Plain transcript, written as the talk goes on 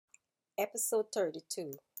Episode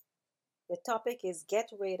 32. The topic is Get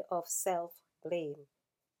Rid of Self Blame.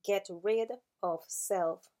 Get rid of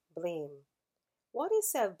self blame. What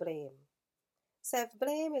is self blame? Self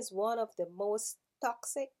blame is one of the most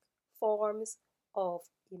toxic forms of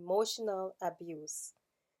emotional abuse.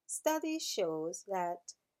 Study shows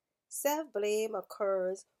that self blame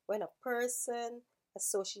occurs when a person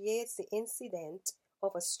associates the incident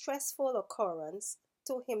of a stressful occurrence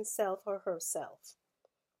to himself or herself.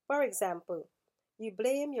 For example, you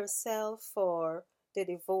blame yourself for the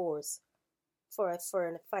divorce, for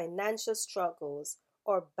financial struggles,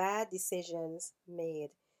 or bad decisions made.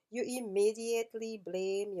 You immediately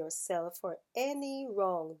blame yourself for any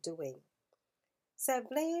wrongdoing. Self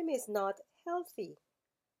blame is not healthy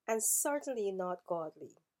and certainly not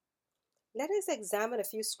godly. Let us examine a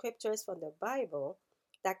few scriptures from the Bible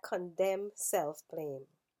that condemn self blame.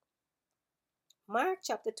 Mark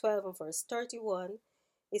chapter 12 and verse 31,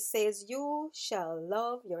 it says, "You shall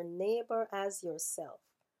love your neighbor as yourself."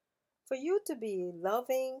 For you to be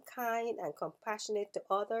loving, kind, and compassionate to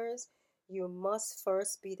others, you must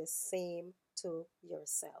first be the same to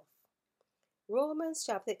yourself. Romans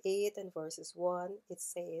chapter 8 and verses 1, it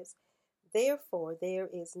says, "Therefore there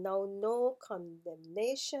is now no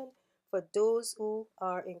condemnation for those who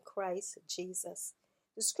are in Christ Jesus."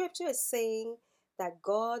 The scripture is saying that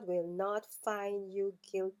God will not find you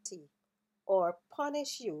guilty or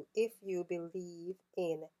punish you if you believe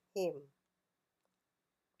in Him.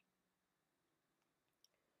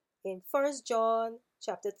 In 1 John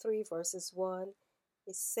chapter 3 verses 1,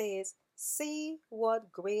 it says, "See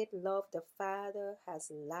what great love the Father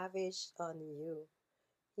has lavished on you.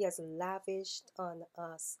 He has lavished on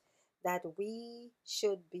us, that we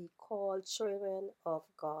should be called children of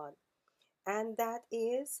God." And that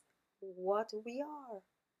is what we are.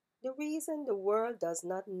 The reason the world does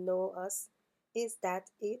not know us is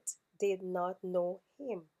that it did not know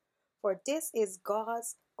Him. For this is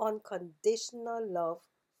God's unconditional love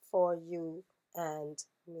for you and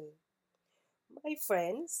me. My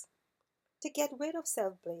friends, to get rid of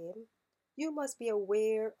self blame, you must be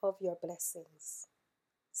aware of your blessings.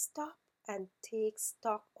 Stop and take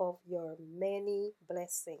stock of your many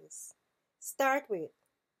blessings. Start with,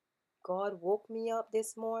 God woke me up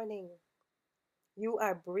this morning. You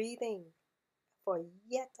are breathing for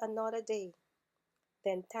yet another day.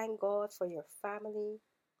 Then thank God for your family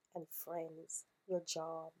and friends, your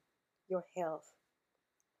job, your health.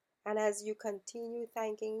 And as you continue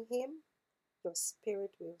thanking Him, your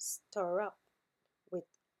spirit will stir up with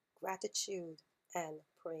gratitude and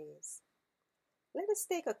praise. Let us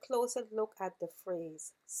take a closer look at the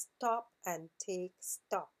phrase stop and take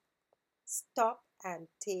stock. Stop and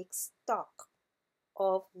take stock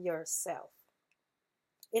of yourself.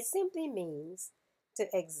 It simply means to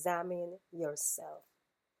examine yourself,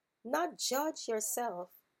 not judge yourself,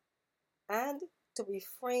 and to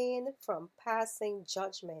refrain from passing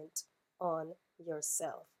judgment on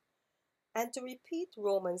yourself. And to repeat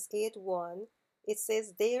Romans 8:1, it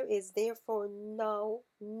says, "There is therefore now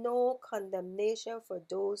no condemnation for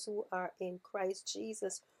those who are in Christ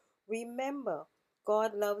Jesus." Remember,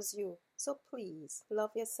 God loves you. So please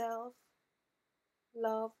love yourself.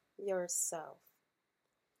 Love yourself.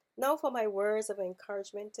 Now for my words of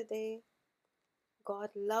encouragement today.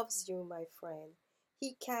 God loves you, my friend.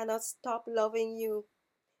 He cannot stop loving you.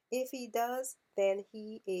 If He does, then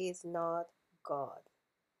He is not God.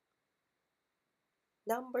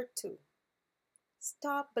 Number 2,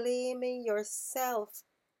 stop blaming yourself.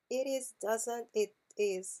 It doesn't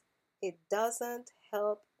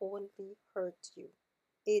help, only hurt you.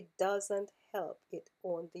 It doesn't help, it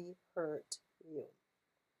only hurt you.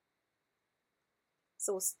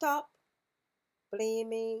 So stop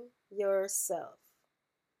blaming yourself.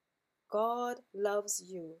 God loves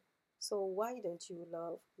you. So why don't you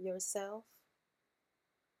love yourself?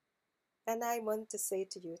 And I want to say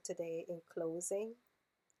to you today in closing,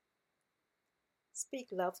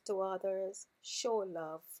 speak love to others, show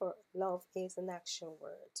love, for love is an action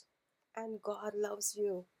word. And God loves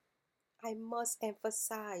you. I must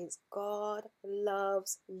emphasize, God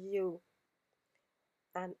loves you.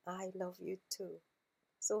 And I love you too.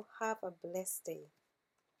 So have a blessed day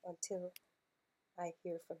until I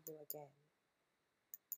hear from you again.